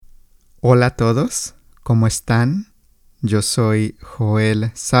Hola a todos, ¿cómo están? Yo soy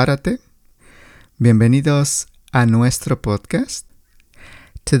Joel Zárate. Bienvenidos a nuestro podcast.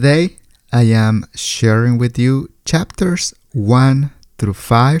 Today I am sharing with you chapters 1 through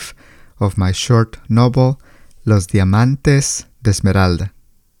 5 of my short novel, Los Diamantes de Esmeralda.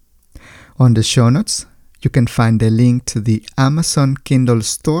 On the show notes, you can find the link to the Amazon Kindle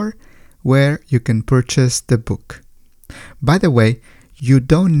store where you can purchase the book. By the way, you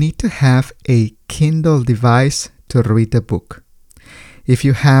don't need to have a Kindle device to read the book. If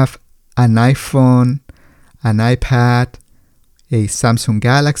you have an iPhone, an iPad, a Samsung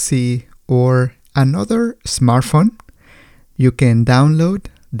Galaxy, or another smartphone, you can download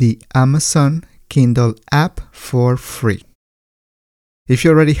the Amazon Kindle app for free. If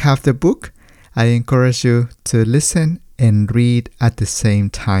you already have the book, I encourage you to listen and read at the same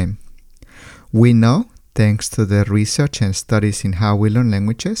time. We know, thanks to the research and studies in how we learn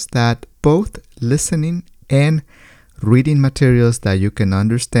languages, that both listening and reading materials that you can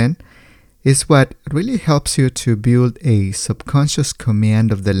understand is what really helps you to build a subconscious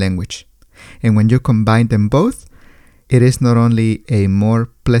command of the language. And when you combine them both, it is not only a more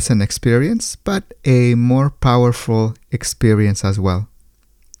pleasant experience, but a more powerful experience as well.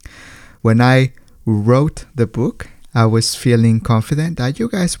 When I wrote the book, I was feeling confident that you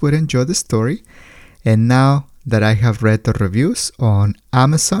guys would enjoy the story. And now that I have read the reviews on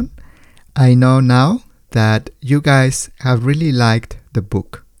Amazon, I know now that you guys have really liked the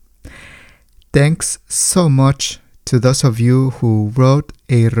book. Thanks so much to those of you who wrote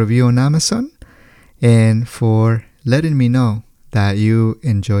a review on Amazon and for letting me know that you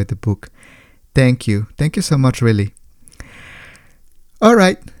enjoyed the book. Thank you. Thank you so much, really. All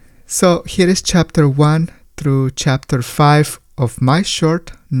right. So here is chapter 1 through chapter 5 of my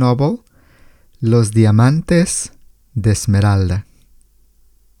short novel, Los Diamantes de Esmeralda.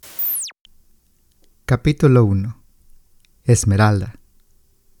 Capítulo 1. Esmeralda.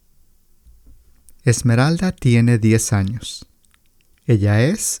 Esmeralda tiene 10 años. Ella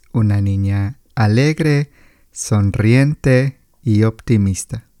es una niña alegre, sonriente y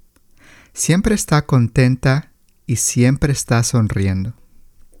optimista. Siempre está contenta y siempre está sonriendo.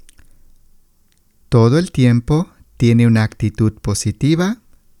 Todo el tiempo tiene una actitud positiva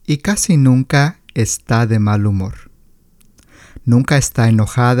y casi nunca está de mal humor. Nunca está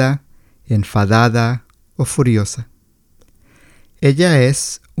enojada, enfadada o furiosa. Ella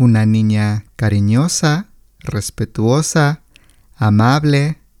es una niña cariñosa, respetuosa,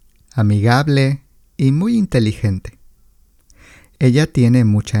 amable, amigable y muy inteligente. Ella tiene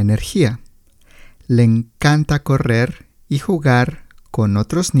mucha energía. Le encanta correr y jugar con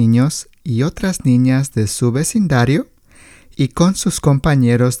otros niños y otras niñas de su vecindario y con sus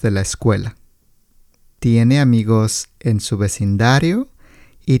compañeros de la escuela. Tiene amigos en su vecindario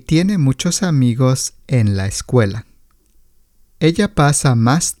y tiene muchos amigos en la escuela. Ella pasa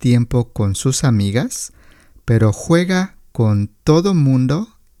más tiempo con sus amigas, pero juega con todo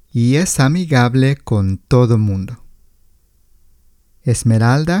mundo y es amigable con todo mundo.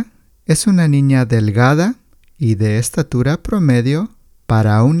 Esmeralda es una niña delgada y de estatura promedio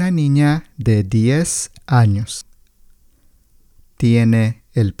para una niña de 10 años. Tiene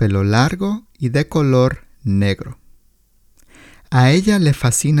el pelo largo y de color negro. A ella le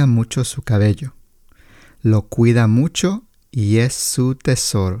fascina mucho su cabello. Lo cuida mucho y es su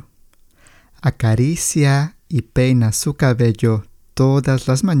tesoro. Acaricia y peina su cabello todas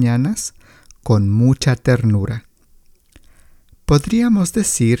las mañanas con mucha ternura. Podríamos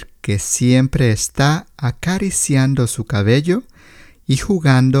decir que siempre está acariciando su cabello y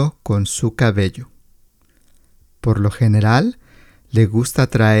jugando con su cabello. Por lo general, le gusta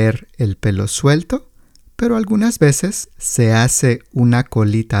traer el pelo suelto, pero algunas veces se hace una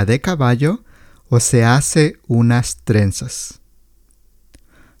colita de caballo o se hace unas trenzas.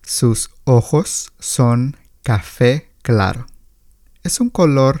 Sus ojos son café claro. Es un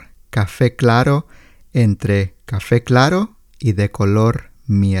color café claro entre café claro y de color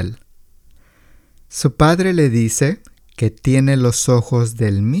miel. Su padre le dice que tiene los ojos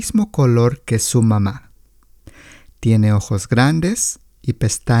del mismo color que su mamá. Tiene ojos grandes y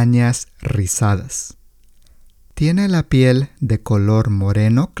pestañas rizadas. Tiene la piel de color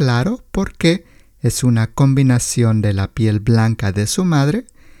moreno claro porque es una combinación de la piel blanca de su madre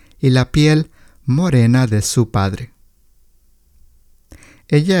y la piel morena de su padre.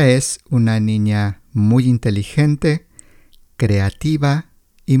 Ella es una niña muy inteligente, creativa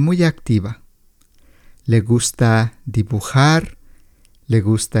y muy activa. Le gusta dibujar, le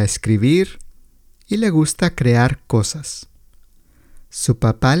gusta escribir y le gusta crear cosas. Su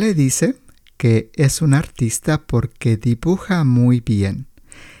papá le dice que es un artista porque dibuja muy bien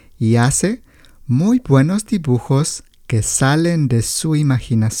y hace muy buenos dibujos que salen de su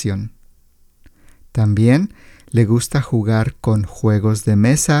imaginación. También le gusta jugar con juegos de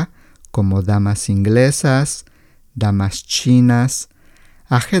mesa como damas inglesas, damas chinas,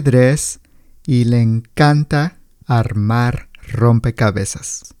 ajedrez y le encanta armar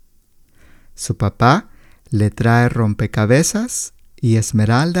rompecabezas. Su papá le trae rompecabezas y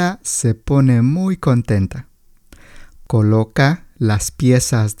Esmeralda se pone muy contenta. Coloca las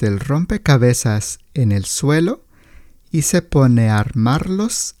piezas del rompecabezas en el suelo y se pone a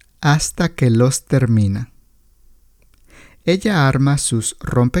armarlos hasta que los termina. Ella arma sus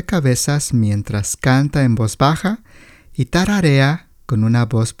rompecabezas mientras canta en voz baja y tararea con una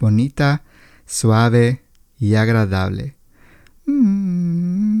voz bonita, suave y agradable.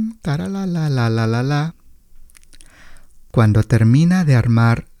 Taralalalala. Cuando termina de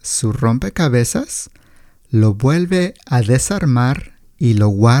armar su rompecabezas, lo vuelve a desarmar y lo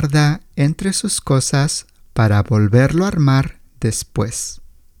guarda entre sus cosas para volverlo a armar después.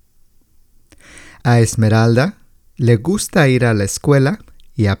 A Esmeralda le gusta ir a la escuela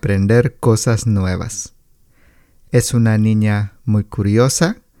y aprender cosas nuevas. Es una niña muy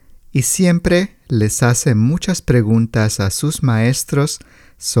curiosa y siempre les hace muchas preguntas a sus maestros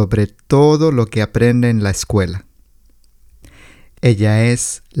sobre todo lo que aprende en la escuela. Ella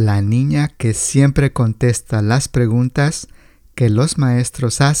es la niña que siempre contesta las preguntas que los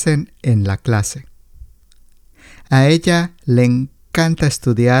maestros hacen en la clase. A ella le encanta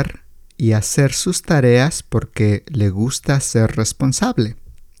estudiar y hacer sus tareas porque le gusta ser responsable.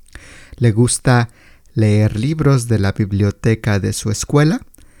 Le gusta leer libros de la biblioteca de su escuela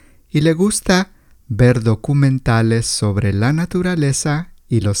y le gusta ver documentales sobre la naturaleza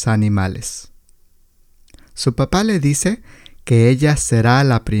y los animales. Su papá le dice que ella será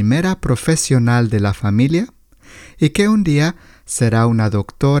la primera profesional de la familia y que un día será una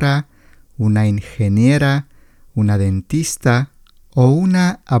doctora, una ingeniera, una dentista o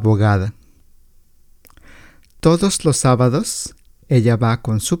una abogada. Todos los sábados ella va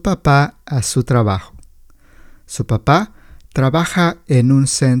con su papá a su trabajo. Su papá trabaja en un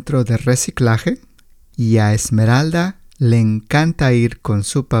centro de reciclaje y a Esmeralda le encanta ir con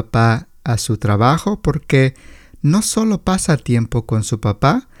su papá a su trabajo porque no solo pasa tiempo con su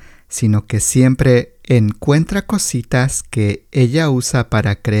papá, sino que siempre encuentra cositas que ella usa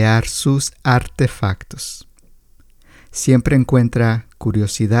para crear sus artefactos. Siempre encuentra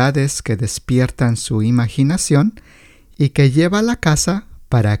curiosidades que despiertan su imaginación y que lleva a la casa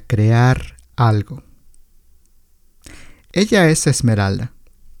para crear algo. Ella es Esmeralda,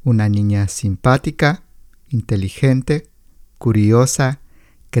 una niña simpática, inteligente, curiosa,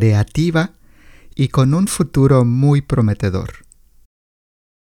 creativa y con un futuro muy prometedor.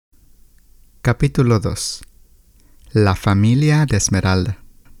 Capítulo 2. La familia de Esmeralda.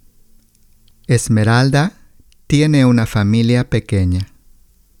 Esmeralda tiene una familia pequeña.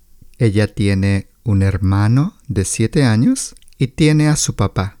 Ella tiene un hermano de 7 años y tiene a su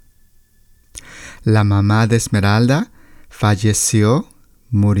papá. La mamá de Esmeralda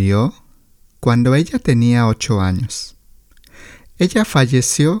murió cuando ella tenía 8 años. Ella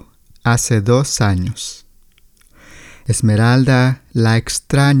falleció hace 2 años. Esmeralda la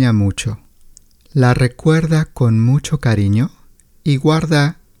extraña mucho, la recuerda con mucho cariño y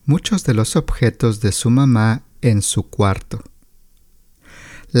guarda muchos de los objetos de su mamá en su cuarto.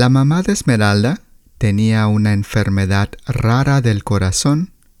 La mamá de Esmeralda tenía una enfermedad rara del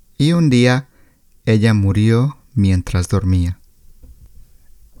corazón y un día ella murió mientras dormía.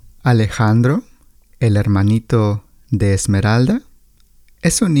 Alejandro, el hermanito de Esmeralda,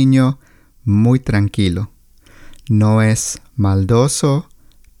 es un niño muy tranquilo. No es maldoso,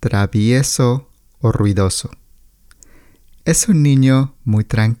 travieso o ruidoso. Es un niño muy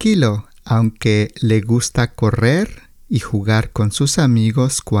tranquilo, aunque le gusta correr y jugar con sus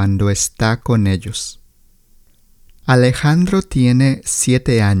amigos cuando está con ellos. Alejandro tiene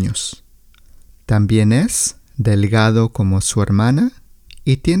 7 años. También es delgado como su hermana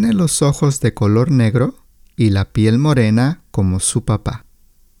y tiene los ojos de color negro y la piel morena como su papá.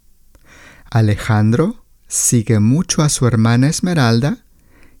 Alejandro sigue mucho a su hermana Esmeralda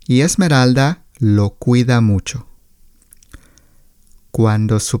y Esmeralda lo cuida mucho.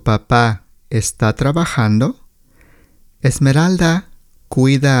 Cuando su papá está trabajando, Esmeralda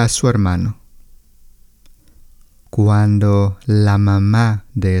cuida a su hermano. Cuando la mamá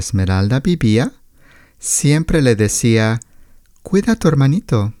de Esmeralda vivía, siempre le decía, «Cuida a tu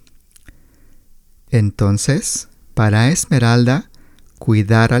hermanito». Entonces, para Esmeralda,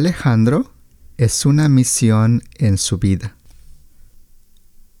 cuidar a Alejandro es una misión en su vida.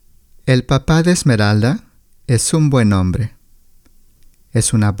 El papá de Esmeralda es un buen hombre.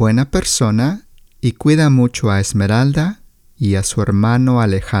 es una buena persona y cuida mucho a Esmeralda y a su hermano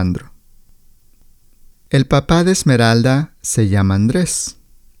Alejandro. El papá de Esmeralda se llama Andrés.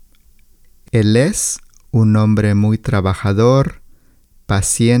 Él es un hombre muy trabajador,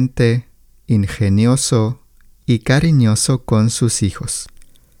 paciente, ingenioso y cariñoso con sus hijos.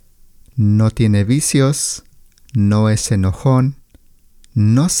 No tiene vicios, no es enojón,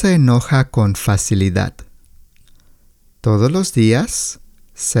 no se enoja con facilidad. Todos los días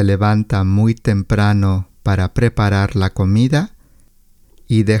se levanta muy temprano para preparar la comida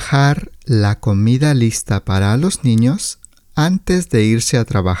y dejar la comida lista para los niños antes de irse a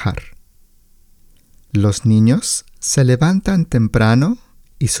trabajar. Los niños se levantan temprano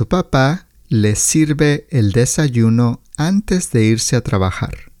y su papá les sirve el desayuno antes de irse a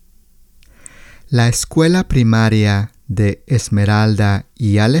trabajar. La escuela primaria de Esmeralda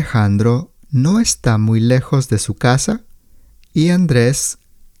y Alejandro no está muy lejos de su casa y Andrés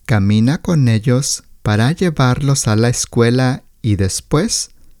camina con ellos para llevarlos a la escuela y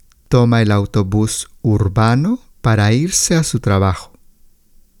después toma el autobús urbano para irse a su trabajo.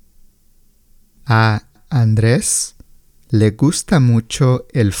 A Andrés le gusta mucho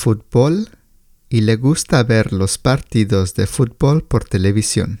el fútbol y le gusta ver los partidos de fútbol por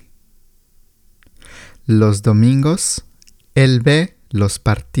televisión. Los domingos, él ve los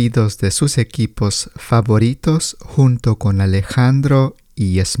partidos de sus equipos favoritos junto con Alejandro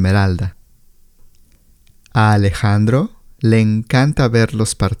y Esmeralda. A Alejandro le encanta ver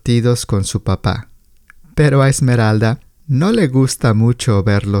los partidos con su papá, pero a Esmeralda no le gusta mucho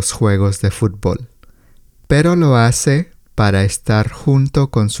ver los juegos de fútbol, pero lo hace para estar junto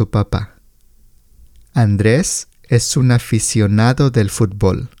con su papá. Andrés es un aficionado del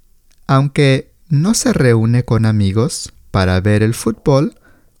fútbol, aunque no se reúne con amigos para ver el fútbol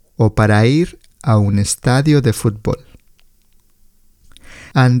o para ir a un estadio de fútbol.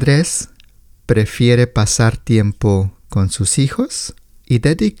 Andrés prefiere pasar tiempo con sus hijos y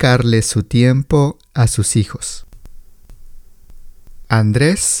dedicarle su tiempo a sus hijos.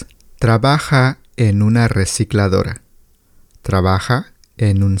 Andrés trabaja en una recicladora. Trabaja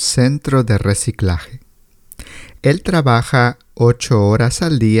en un centro de reciclaje. Él trabaja 8 horas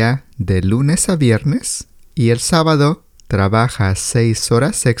al día de lunes a viernes y el sábado trabaja 6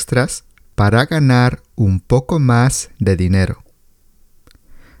 horas extras para ganar un poco más de dinero.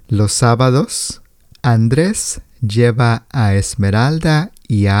 Los sábados, Andrés lleva a Esmeralda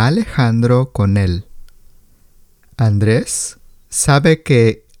y a Alejandro con él. Andrés sabe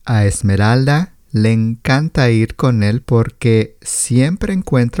que a Esmeralda le encanta ir con él porque siempre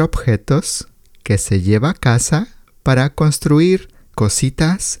encuentra objetos que se lleva a casa para construir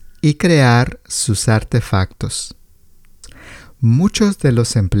cositas y crear sus artefactos. Muchos de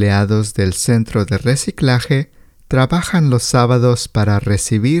los empleados del centro de reciclaje trabajan los sábados para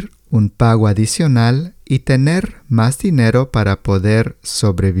recibir un pago adicional y tener más dinero para poder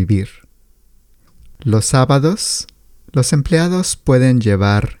sobrevivir. Los sábados, los empleados pueden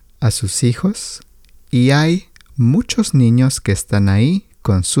llevar a sus hijos y hay muchos niños que están ahí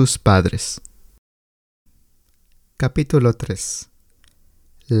con sus padres. Capítulo 3.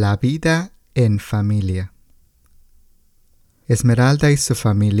 La vida en familia. Esmeralda y su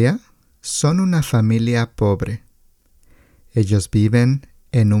familia son una familia pobre. Ellos viven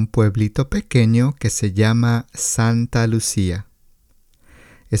en un pueblito pequeño que se llama Santa Lucía.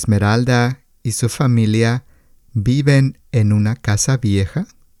 Esmeralda y su familia viven en una casa vieja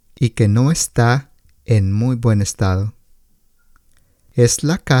y que no está en muy buen estado. Es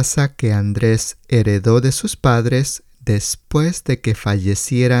la casa que Andrés heredó de sus padres después de que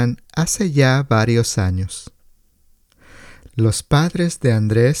fallecieran hace ya varios años. Los padres de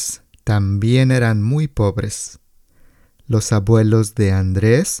Andrés también eran muy pobres. Los abuelos de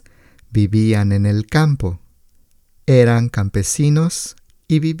Andrés vivían en el campo. Eran campesinos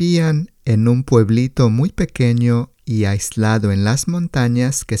y vivían en un pueblito muy pequeño y aislado en las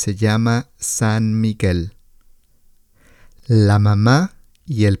montañas que se llama San Miguel. La mamá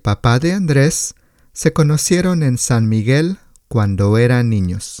y el papá de Andrés se conocieron en San Miguel cuando eran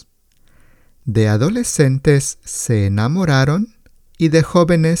niños. De adolescentes se enamoraron y de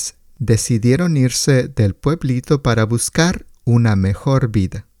jóvenes decidieron irse del pueblito para buscar una mejor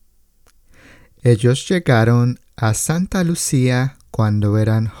vida. Ellos llegaron a Santa Lucía cuando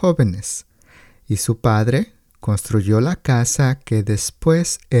eran jóvenes y su padre construyó la casa que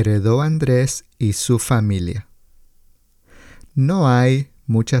después heredó Andrés y su familia. No hay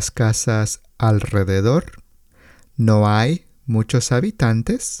muchas casas alrededor, no hay muchos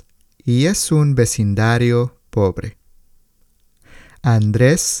habitantes y es un vecindario pobre.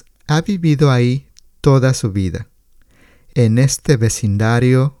 Andrés ha vivido ahí toda su vida. en este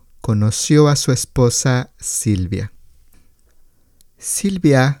vecindario conoció a su esposa Silvia.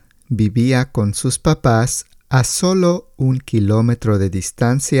 Silvia vivía con sus papás a solo 1 kilómetro de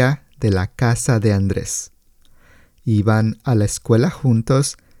distancia de la casa de Andrés. Iban a la escuela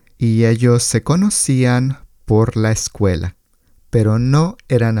juntos y ellos se conocían por la escuela, pero no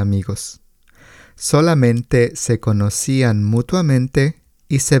eran amigos. Solamente se conocían mutuamente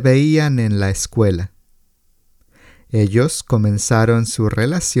y se veían en la escuela. Ellos comenzaron su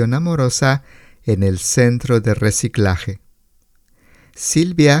relación amorosa en el centro de reciclaje.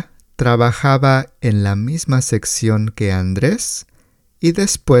 Silvia trabajaba en la misma sección que Andrés y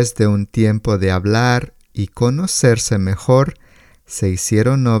después de un tiempo de hablar y conocerse mejor, se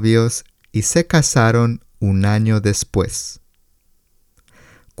hicieron novios y se casaron 1 año después.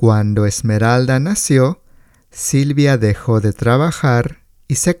 Cuando Esmeralda nació, Silvia dejó de trabajar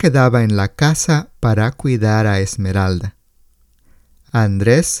y se quedaba en la casa para cuidar a Esmeralda.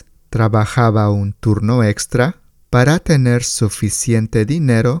 Andrés trabajaba un turno extra para tener suficiente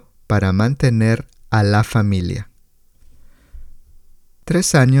dinero para mantener a la familia.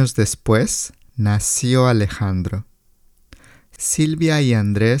 3 años después, nació Alejandro. Silvia y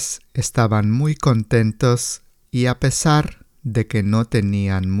Andrés estaban muy contentos y a pesar de que no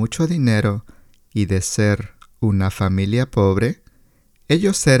tenían mucho dinero y de ser una familia pobre,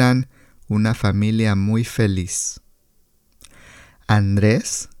 ellos eran una familia muy feliz.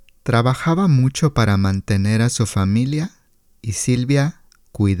 Andrés trabajaba mucho para mantener a su familia y Silvia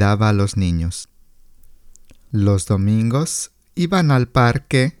cuidaba a los niños. Los domingos iban al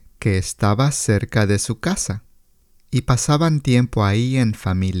parque que estaba cerca de su casa y pasaban tiempo ahí en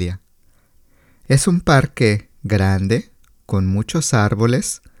familia. Es un parque grande, con muchos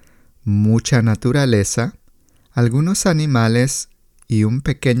árboles, mucha naturaleza, algunos animales y un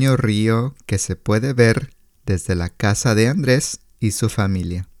pequeño río que se puede ver desde la casa de Andrés y su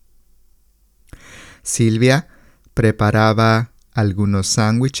familia. Silvia preparaba algunos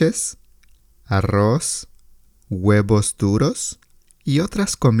sándwiches, arroz, huevos duros y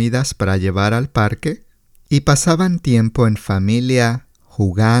otras comidas para llevar al parque y pasaban tiempo en familia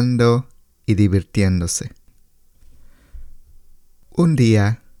jugando y divirtiéndose. Un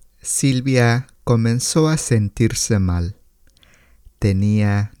día, Silvia comenzó a sentirse mal.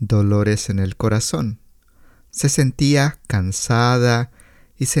 Tenía dolores en el corazón. Se sentía cansada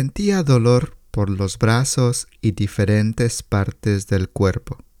y sentía dolor por los brazos y diferentes partes del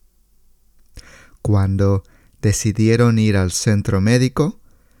cuerpo. Cuando decidieron ir al centro médico,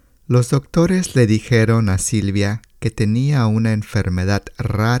 los doctores le dijeron a Silvia que tenía una enfermedad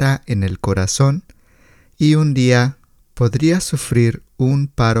rara en el corazón y un día podría sufrir un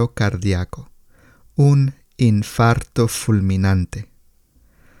paro cardíaco, un infarto fulminante.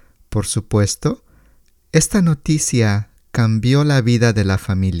 Por supuesto, esta noticia cambió la vida de la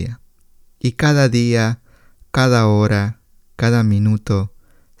familia y cada día, cada hora, cada minuto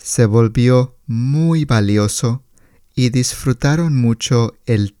se volvió muy valioso y disfrutaron mucho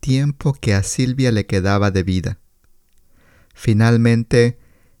el tiempo que a Silvia le quedaba de vida. Finalmente,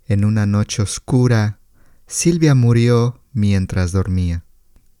 en una noche oscura, Silvia murió mientras dormía.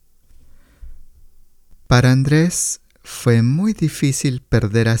 Para Andrés fue muy difícil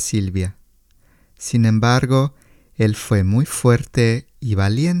perder a Silvia. Sin embargo, él fue muy fuerte y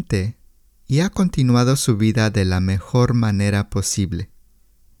valiente y ha continuado su vida de la mejor manera posible.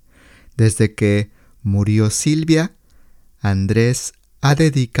 Desde que murió Silvia, Andrés ha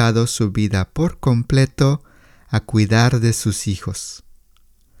dedicado su vida por completo a cuidar de sus hijos.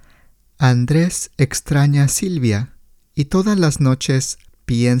 Andrés extraña a Silvia y todas las noches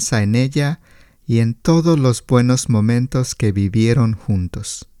piensa en ella y en todos los buenos momentos que vivieron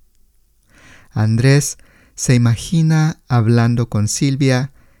juntos. Andrés se imagina hablando con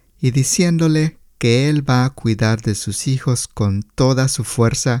Silvia y diciéndole que él va a cuidar de sus hijos con toda su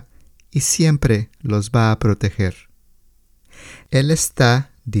fuerza y siempre los va a proteger. Él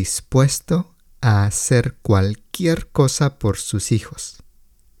está dispuesto a hacer cualquier cosa por sus hijos.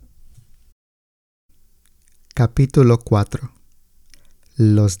 Capítulo 4.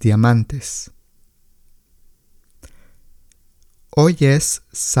 Los diamantes. Hoy es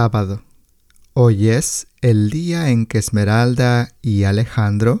sábado. Hoy es el día en que Esmeralda y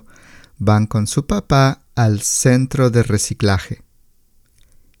Alejandro van con su papá al centro de reciclaje.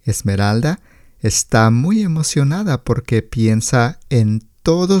 Esmeralda está muy emocionada porque piensa en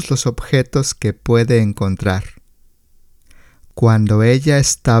todos los objetos que puede encontrar. Cuando ella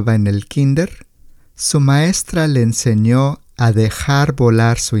estaba en el kinder, su maestra le enseñó a dejar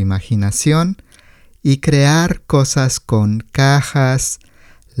volar su imaginación y crear cosas con cajas,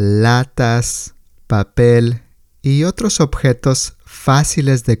 latas, papel y otros objetos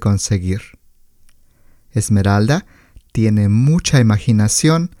fáciles de conseguir. Esmeralda tiene mucha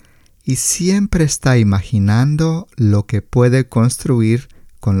imaginación y siempre está imaginando lo que puede construir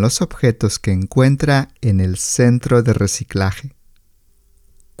con los objetos que encuentra en el centro de reciclaje.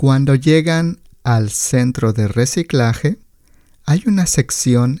 Cuando llegan al centro de reciclaje, hay una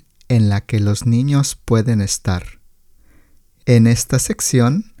sección en la que los niños pueden estar. En esta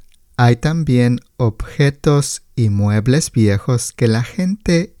sección hay también objetos y muebles viejos que la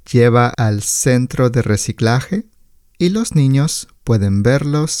gente lleva al centro de reciclaje y los niños pueden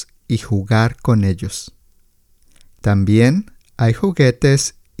verlos y jugar con ellos. También hay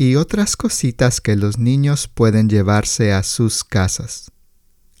juguetes y otras cositas que los niños pueden llevarse a sus casas.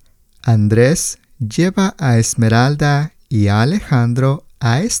 Andrés lleva a Esmeralda y a Alejandro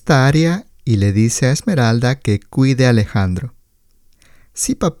a esta área y le dice a Esmeralda que cuide a Alejandro.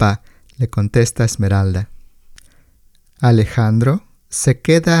 Sí, papá, le contesta Esmeralda. Alejandro se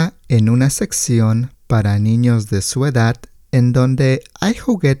queda en una sección para niños de su edad en donde hay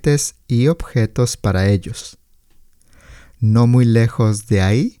juguetes y objetos para ellos. No muy lejos de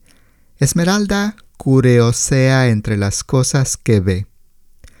ahí, Esmeralda curiosea entre las cosas que ve.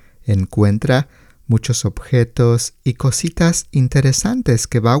 Encuentra muchos objetos y cositas interesantes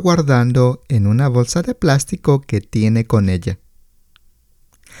que va guardando en una bolsa de plástico que tiene con ella.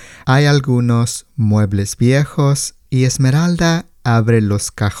 Hay algunos muebles viejos y Esmeralda abre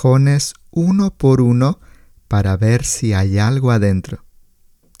los cajones uno por uno para ver si hay algo adentro.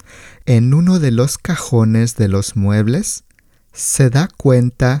 En uno de los cajones de los muebles se da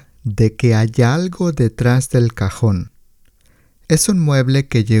cuenta de que hay algo detrás del cajón. Es un mueble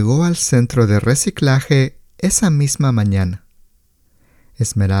que llegó al centro de reciclaje esa misma mañana.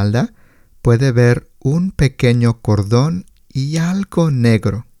 Esmeralda puede ver un pequeño cordón y algo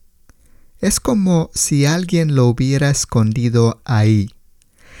negro. Es como si alguien lo hubiera escondido ahí.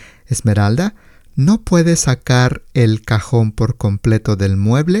 Esmeralda no puede sacar el cajón por completo del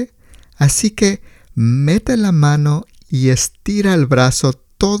mueble, así que mete la mano y estira el brazo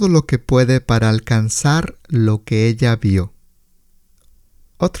todo lo que puede para alcanzar lo que ella vio.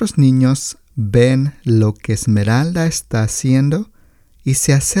 Otros niños ven lo que Esmeralda está haciendo y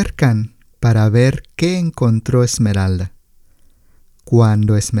se acercan para ver qué encontró Esmeralda.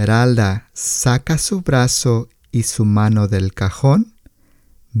 Cuando Esmeralda saca su brazo y su mano del cajón,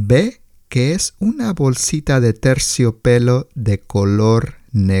 ve que es una bolsita de terciopelo de color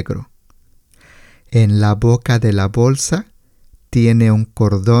negro. En la boca de la bolsa tiene un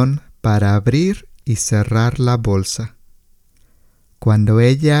cordón para abrir y cerrar la bolsa. Cuando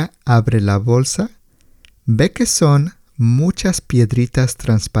ella abre la bolsa, ve que son muchas piedritas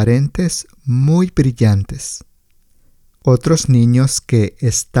transparentes muy brillantes. Otros niños que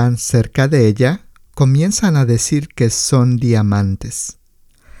están cerca de ella comienzan a decir que son diamantes.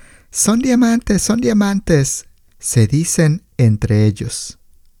 ¡Son diamantes, son diamantes!, se dicen entre ellos.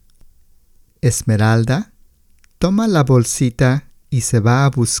 Esmeralda toma la bolsita y se va a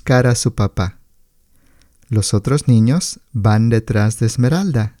buscar a su papá. Los otros niños van detrás de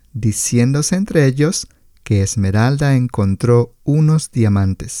Esmeralda, diciéndose entre ellos que Esmeralda encontró unos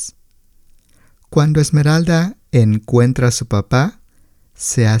diamantes. Cuando Esmeralda encuentra a su papá,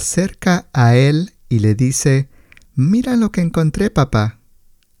 se acerca a él y le dice: «Mira lo que encontré, papá».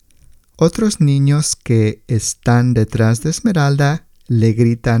 Otros niños que están detrás de Esmeralda le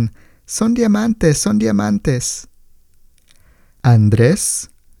gritan: «¡Son diamantes, son diamantes!». Andrés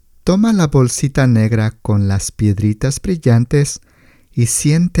toma la bolsita negra con las piedritas brillantes y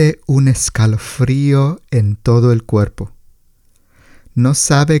siente un escalofrío en todo el cuerpo. No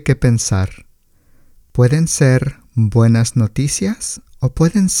sabe qué pensar. Pueden ser buenas noticias o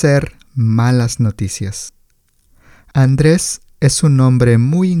pueden ser malas noticias. Andrés es un hombre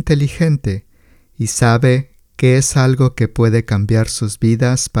muy inteligente y sabe que es algo que puede cambiar sus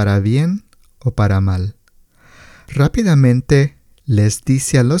vidas para bien o para mal. Rápidamente les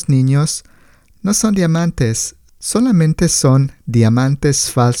dice a los niños: «No son diamantes, solamente son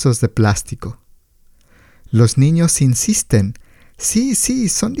diamantes falsos de plástico». Los niños insisten: «Sí, sí,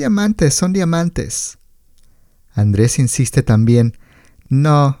 son diamantes, son diamantes». Andrés insiste también: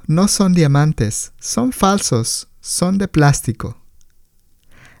 «No, no son diamantes, son falsos, son de plástico».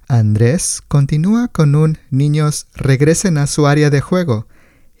 Andrés continúa con un: «Niños, regresen a su área de juego.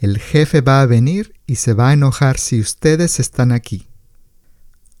 El jefe va a venir y se va a enojar si ustedes están aquí».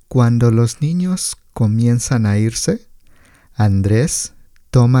 Cuando los niños comienzan a irse, Andrés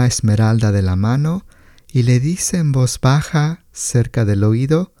toma a Esmeralda de la mano y le dice en voz baja, cerca del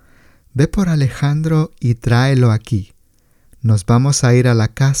oído: «Ve por Alejandro y tráelo aquí. Nos vamos a ir a la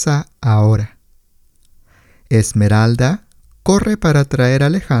casa ahora». Esmeralda corre para traer a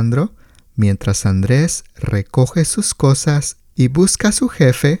Alejandro, mientras Andrés recoge sus cosas y busca a su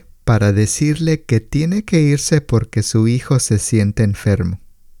jefe para decirle que tiene que irse porque su hijo se siente enfermo.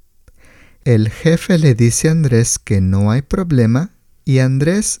 El jefe le dice a Andrés que no hay problema y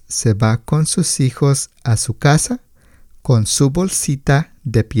Andrés se va con sus hijos a su casa con su bolsita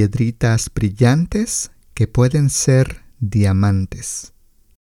de piedritas brillantes que pueden ser diamantes.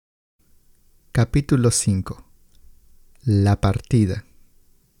 Capítulo 5. La partida.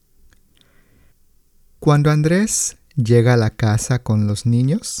 Cuando Andrés llega a la casa con los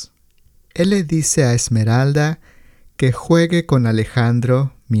niños, él le dice a Esmeralda que juegue con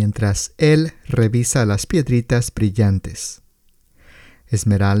Alejandro mientras él revisa las piedritas brillantes.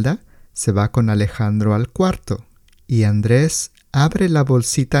 Esmeralda se va con Alejandro al cuarto y Andrés abre la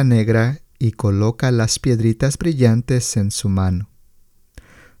bolsita negra y coloca las piedritas brillantes en su mano.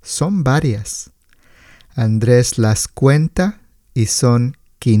 Son varias. Andrés las cuenta y son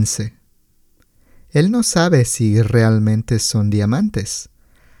 15. Él no sabe si realmente son diamantes.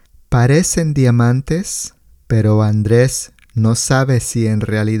 Parecen diamantes, pero Andrés no sabe si en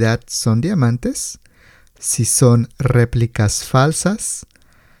realidad son diamantes, si son réplicas falsas,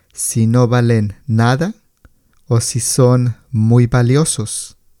 si no valen nada o si son muy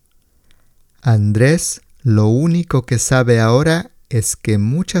valiosos. Andrés lo único que sabe ahora es que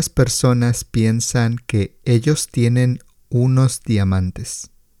muchas personas piensan que ellos tienen unos diamantes.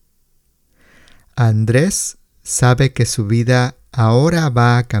 Andrés sabe que su vida ahora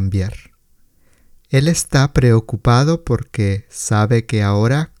va a cambiar. Él está preocupado porque sabe que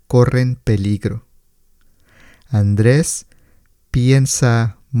ahora corren peligro. Andrés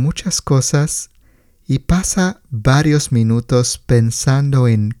piensa muchas cosas y pasa varios minutos pensando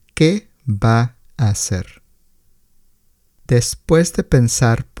en qué va a hacer. Después de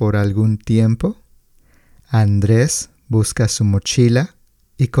pensar por algún tiempo, Andrés busca su mochila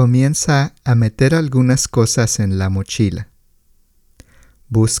y comienza a meter algunas cosas en la mochila.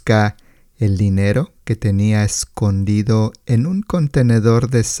 Busca el dinero que tenía escondido en un contenedor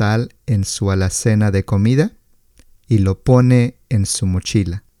de sal en su alacena de comida y lo pone en su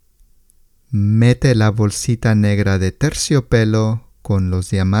mochila. Mete la bolsita negra de terciopelo con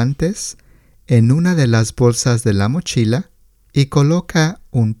los diamantes en una de las bolsas de la mochila y coloca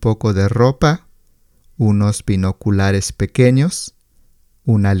un poco de ropa, unos binoculares pequeños,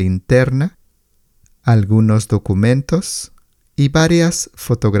 una linterna, algunos documentos y varias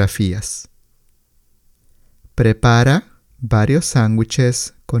fotografías. Prepara varios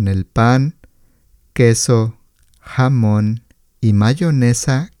sándwiches con el pan, queso, jamón y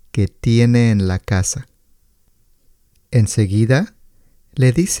mayonesa que tiene en la casa. Enseguida,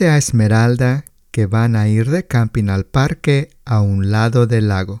 le dice a Esmeralda que van a ir de camping al parque a un lado del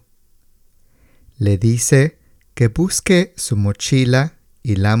lago. Le dice que busque su mochila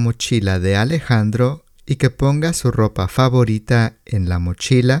y la mochila de Alejandro y que ponga su ropa favorita en la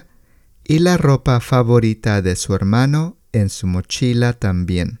mochila y la ropa favorita de su hermano en su mochila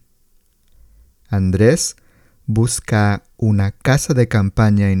también. Andrés busca una casa de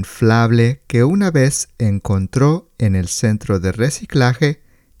campaña inflable que una vez encontró en el centro de reciclaje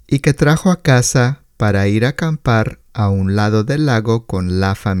y que trajo a casa para ir a acampar a un lado del lago con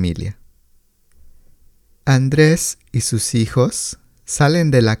la familia. Andrés y sus hijos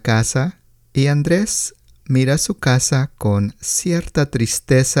salen de la casa y Andrés mira su casa con cierta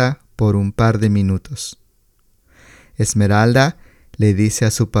tristeza por un par de minutos. Esmeralda le dice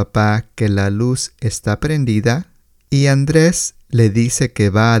a su papá que la luz está prendida y Andrés le dice que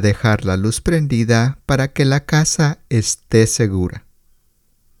va a dejar la luz prendida para que la casa esté segura.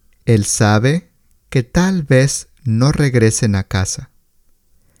 Él sabe que tal vez no regresen a casa.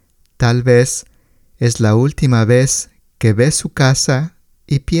 Tal vez es la última vez que ve su casa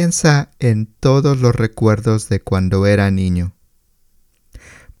y piensa en todos los recuerdos de cuando era niño.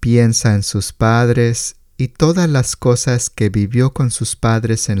 Piensa en sus padres y todas las cosas que vivió con sus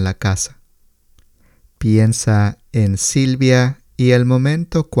padres en la casa. Piensa en Silvia y el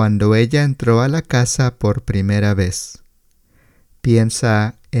momento cuando ella entró a la casa por primera vez.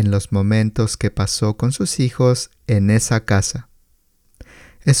 Piensa en los momentos que pasó con sus hijos en esa casa.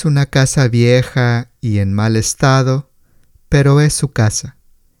 Es una casa vieja y en mal estado, pero es su casa.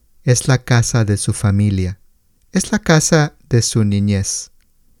 Es la casa de su familia. Es la casa de su niñez.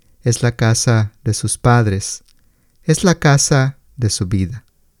 Es la casa de sus padres. Es la casa de su vida.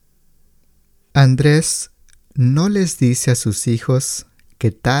 Andrés no les dice a sus hijos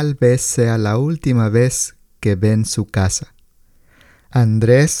que tal vez sea la última vez que ven su casa.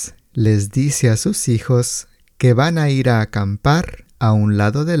 Andrés les dice a sus hijos que van a ir a acampar a un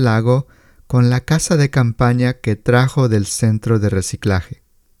lado del lago con la casa de campaña que trajo del centro de reciclaje.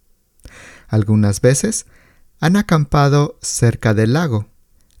 Algunas veces han acampado cerca del lago,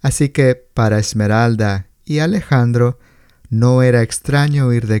 así que para Esmeralda y Alejandro no era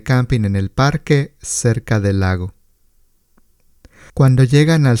extraño ir de camping en el parque cerca del lago. Cuando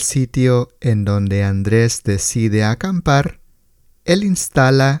llegan al sitio en donde Andrés decide acampar, él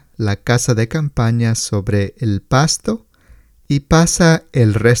instala la casa de campaña sobre el pasto y pasa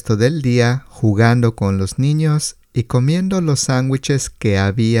el resto del día jugando con los niños y comiendo los sándwiches que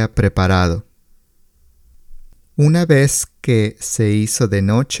había preparado. Una vez que se hizo de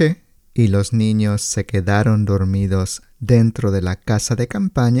noche y los niños se quedaron dormidos dentro de la casa de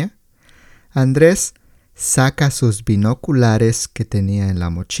campaña, Andrés saca sus binoculares que tenía en la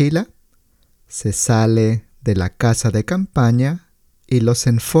mochila, se sale de la casa de campaña y los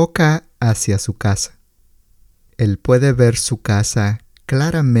enfoca hacia su casa. Él puede ver su casa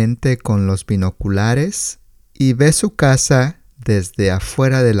claramente con los binoculares y ve su casa desde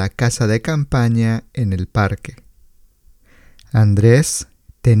afuera de la casa de campaña en el parque. Andrés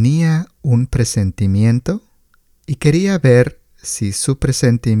tenía un presentimiento y quería ver si su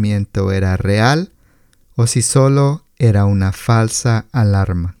presentimiento era real o si solo era una falsa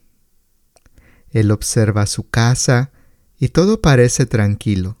alarma. Él observa su casa y todo parece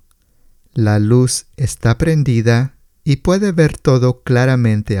tranquilo. La luz está prendida y puede ver todo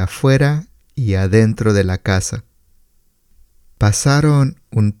claramente afuera y adentro de la casa. Pasaron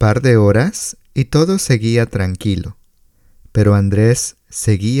un par de horas y todo seguía tranquilo, pero Andrés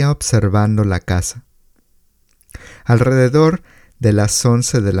seguía observando la casa. Alrededor de las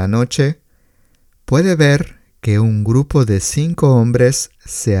 11 de la noche, puede ver que un grupo de 5 hombres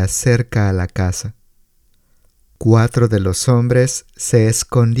se acerca a la casa. 4 de los hombres se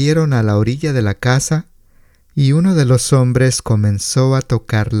escondieron a la orilla de la casa y uno de los hombres comenzó a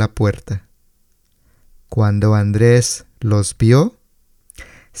tocar la puerta. Cuando Andrés los vio,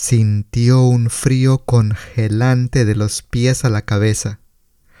 sintió un frío congelante de los pies a la cabeza.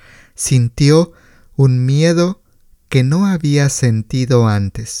 Sintió un miedo que no había sentido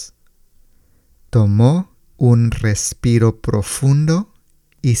antes. Tomó un respiro profundo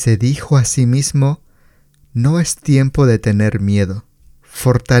y se dijo a sí mismo: no es tiempo de tener miedo.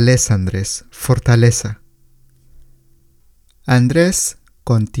 Fortaleza, Andrés, fortaleza. Andrés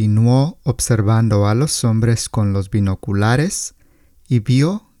continuó observando a los hombres con los binoculares y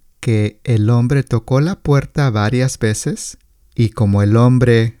vio que el hombre tocó la puerta varias veces y como el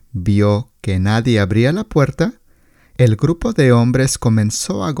hombre vio que nadie abría la puerta, el grupo de hombres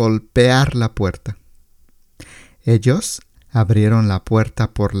comenzó a golpear la puerta. Ellos abrieron la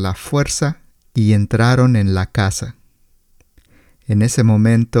puerta por la fuerza y entraron en la casa. En ese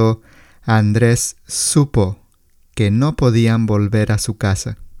momento, Andrés supo que no podían volver a su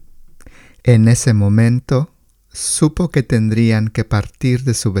casa. En ese momento, supo que tendrían que partir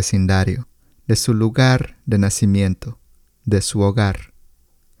de su vecindario, de su lugar de nacimiento, de su hogar.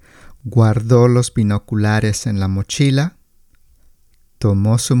 Guardó los binoculares en la mochila,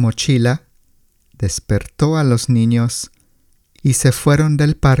 tomó su mochila, despertó a los niños y se fueron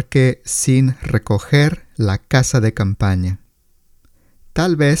del parque sin recoger la casa de campaña.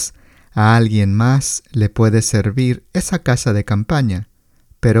 Tal vez a alguien más le puede servir esa casa de campaña,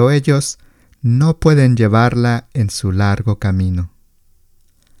 pero ellos no pueden llevarla en su largo camino.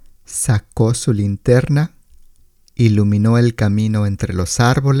 Sacó su linterna, iluminó el camino entre los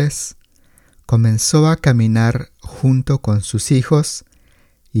árboles, comenzó a caminar junto con sus hijos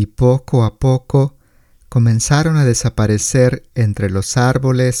y poco a poco comenzaron a desaparecer entre los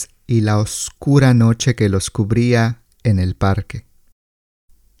árboles y la oscura noche que los cubría en el parque.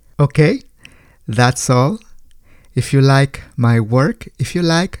 Okay, that's all. If you like my work, if you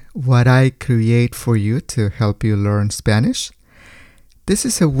like what I create for you to help you learn Spanish, this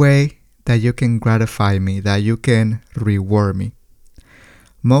is a way that you can gratify me, that you can reward me.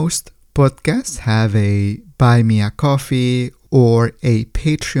 Most podcasts have a buy me a coffee or a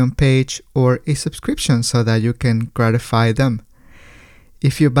Patreon page or a subscription so that you can gratify them.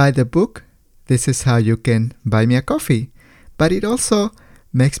 If you buy the book, this is how you can buy me a coffee. But it also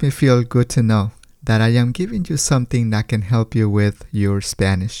makes me feel good to know that I am giving you something that can help you with your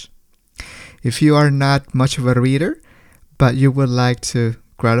Spanish. If you are not much of a reader, but you would like to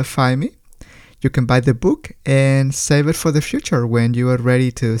gratify me, you can buy the book and save it for the future when you are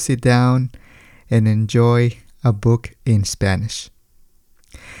ready to sit down and enjoy a book in Spanish.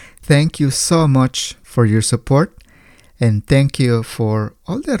 Thank you so much for your support, and thank you for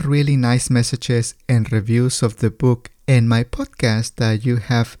all the really nice messages and reviews of the book and my podcast that you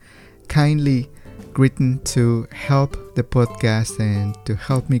have kindly written to help the podcast and to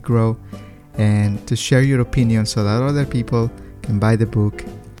help me grow and to share your opinion so that other people can buy the book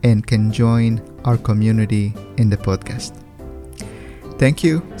and can join our community in the podcast. Thank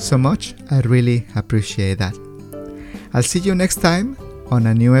you so much. I really appreciate that. I'll see you next time on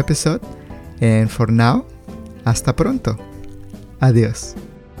a new episode. And for now, hasta pronto. Adiós.